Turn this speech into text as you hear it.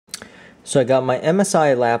So I got my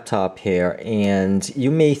MSI laptop here, and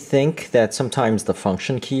you may think that sometimes the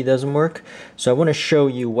function key doesn't work. So I want to show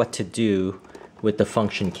you what to do with the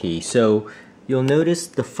function key. So you'll notice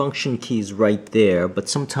the function key is right there, but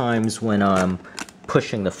sometimes when I'm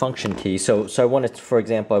pushing the function key, so I want to, for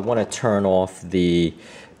example, I want to turn off the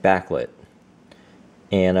backlit,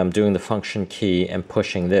 and I'm doing the function key and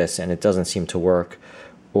pushing this, and it doesn't seem to work.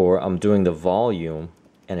 Or I'm doing the volume,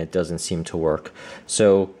 and it doesn't seem to work.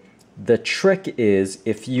 So the trick is,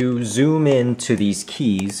 if you zoom in to these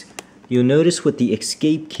keys, you'll notice with the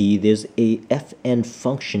escape key, there's a FN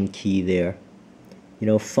function key there. You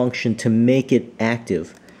know, function to make it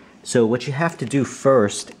active. So what you have to do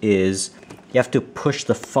first is you have to push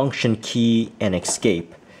the function key and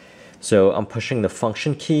escape. So I'm pushing the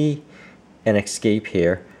function key and escape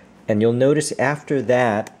here, and you'll notice after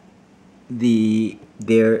that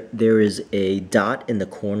there is a dot in the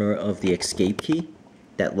corner of the escape key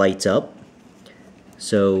that lights up.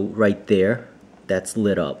 So right there, that's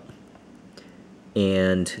lit up.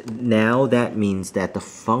 And now that means that the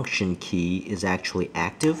function key is actually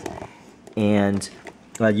active. And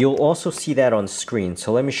you'll also see that on the screen.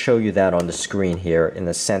 So let me show you that on the screen here in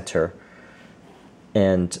the center.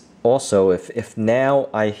 And also, if now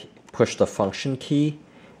I push the function key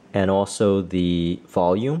and also the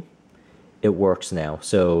volume, it works now.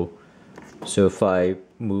 So if I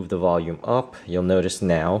move the volume up, you'll notice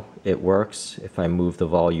now it works. If I move the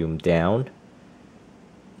volume down,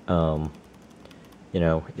 you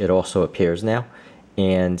know, it also appears now.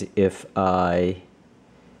 And if I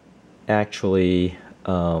actually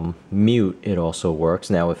mute, it also works.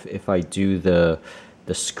 Now if I do the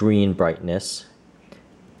screen brightness,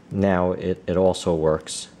 now it also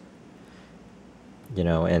works. You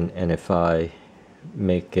know, and if I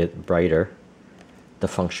make it brighter, the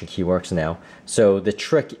function key works now. So the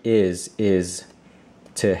trick is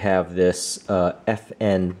to have this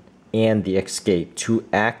FN and the escape to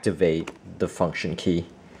activate the function key.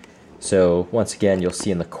 So once again, you'll see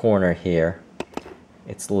in the corner here,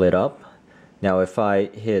 it's lit up. Now if I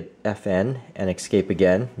hit FN and escape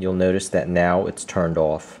again, you'll notice that now it's turned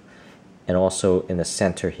off. And also in the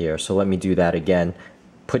center here. So let me do that again.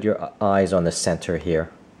 Put your eyes on the center here.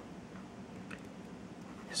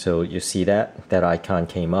 So you see that icon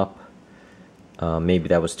came up. Maybe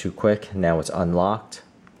that was too quick. Now it's unlocked.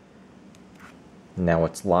 Now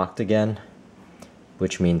it's locked again,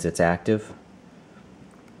 which means it's active.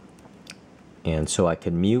 And so I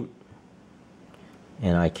can mute,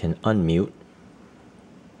 and I can unmute.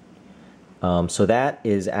 So that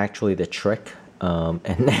is actually the trick.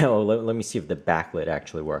 And now let me see if the backlit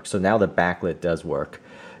actually works. So now the backlit does work,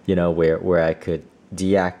 you know, where I could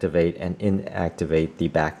deactivate and inactivate the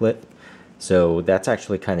backlit. So that's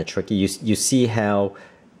actually kind of tricky. You see how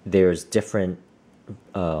there's different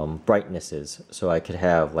brightnesses. So I could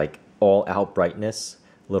have like all out brightness,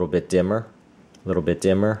 a little bit dimmer, a little bit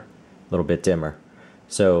dimmer, a little bit dimmer.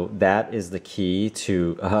 So that is the key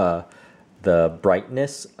to the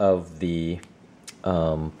brightness of the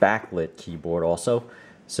backlit keyboard also.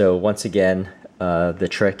 So once again, the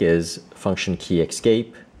trick is function key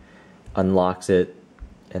escape, unlocks it,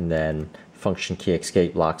 and then function key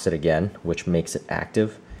escape locks it again, which makes it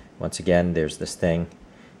active. Once again, there's this thing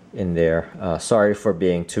in there. Sorry for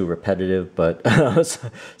being too repetitive, but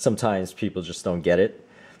sometimes people just don't get it.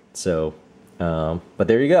 So, but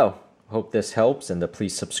there you go. Hope this helps, and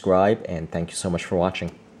please subscribe, and thank you so much for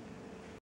watching.